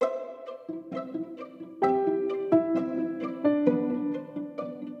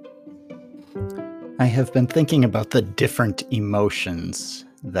I have been thinking about the different emotions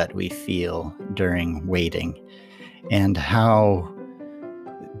that we feel during waiting and how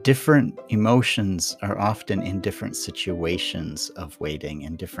different emotions are often in different situations of waiting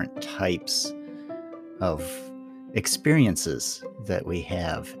and different types of experiences that we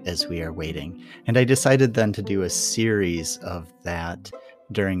have as we are waiting. And I decided then to do a series of that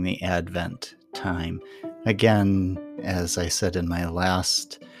during the Advent time. Again, as I said in my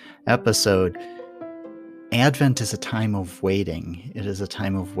last episode, Advent is a time of waiting. It is a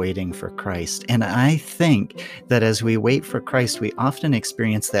time of waiting for Christ. And I think that as we wait for Christ, we often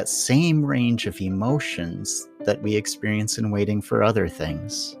experience that same range of emotions that we experience in waiting for other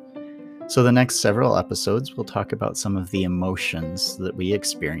things. So the next several episodes, we'll talk about some of the emotions that we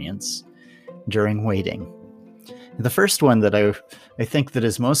experience during waiting. The first one that I think that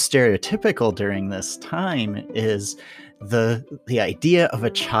is most stereotypical during this time is the idea of a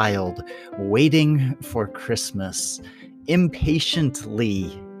child waiting for Christmas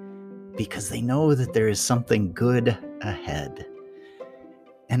impatiently because they know that there is something good ahead.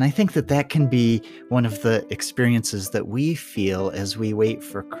 And I think that that can be one of the experiences that we feel as we wait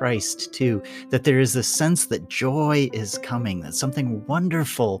for Christ too, that there is a sense that joy is coming, that something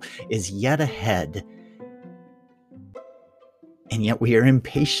wonderful is yet ahead. And yet we are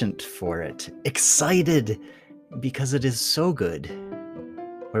impatient for it, excited because it is so good,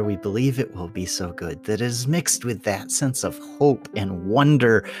 where we believe it will be so good, that is mixed with that sense of hope and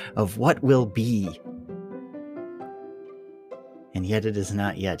wonder of what will be. And yet it is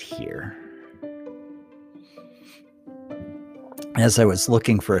not yet here. As I was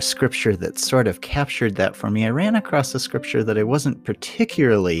looking for a scripture that sort of captured that for me, I ran across a scripture that I wasn't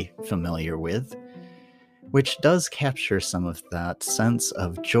particularly familiar with, which does capture some of that sense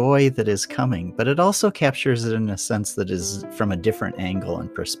of joy that is coming, but it also captures it in a sense that is from a different angle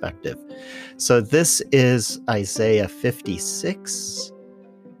and perspective. So this is Isaiah 56,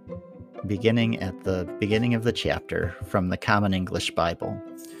 beginning at the beginning of the chapter from the Common English Bible.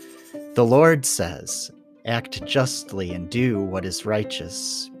 The Lord says, "Act justly and do what is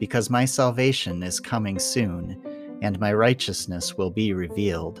righteous, because my salvation is coming soon, and my righteousness will be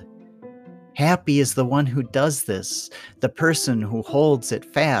revealed. Happy is the one who does this, the person who holds it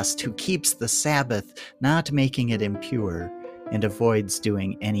fast, who keeps the Sabbath, not making it impure, and avoids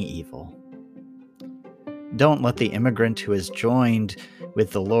doing any evil." Don't let the immigrant who has joined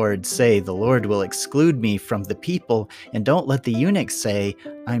with the Lord say, "The Lord will exclude me from the people," and don't let the eunuch say,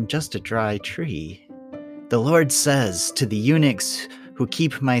 "I'm just a dry tree." The Lord says to the eunuchs who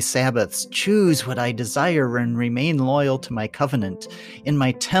keep my Sabbaths, "Choose what I desire and remain loyal to my covenant. In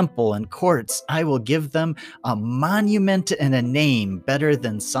my temple and courts, I will give them a monument and a name better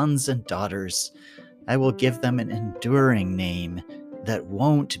than sons and daughters. I will give them an enduring name that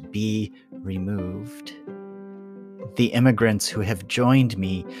won't be removed." The immigrants who have joined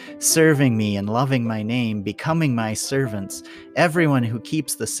me, serving me and loving my name, becoming my servants, everyone who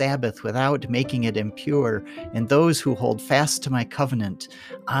keeps the Sabbath without making it impure, and those who hold fast to my covenant,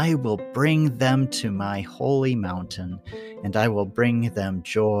 I will bring them to my holy mountain, and I will bring them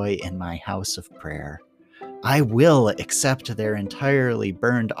joy in my house of prayer. I will accept their entirely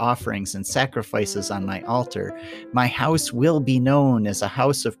burned offerings and sacrifices on my altar. My house will be known as a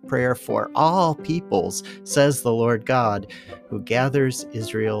house of prayer for all peoples, says the Lord God, who gathers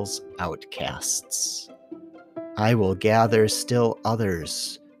Israel's outcasts. I will gather still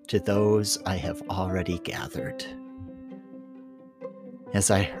others to those I have already gathered. As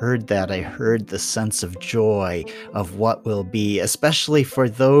I heard that, I heard the sense of joy of what will be, especially for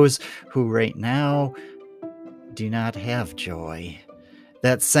those who right now do not have joy.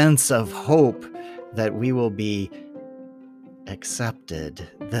 That sense of hope that we will be accepted,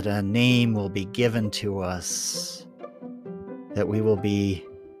 that a name will be given to us, that we will be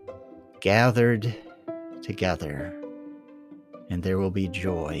gathered together, and there will be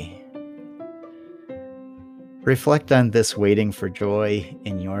joy. Reflect on this waiting for joy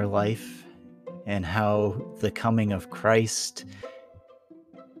in your life and how the coming of Christ,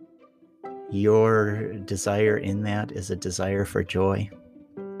 your desire in that is a desire for joy.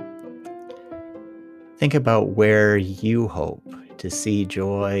 Think about where you hope to see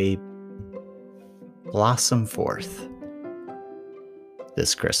joy blossom forth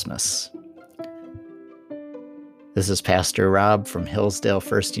this Christmas. This is Pastor Rob from Hillsdale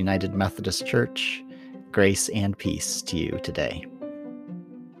First United Methodist Church. Grace and peace to you today.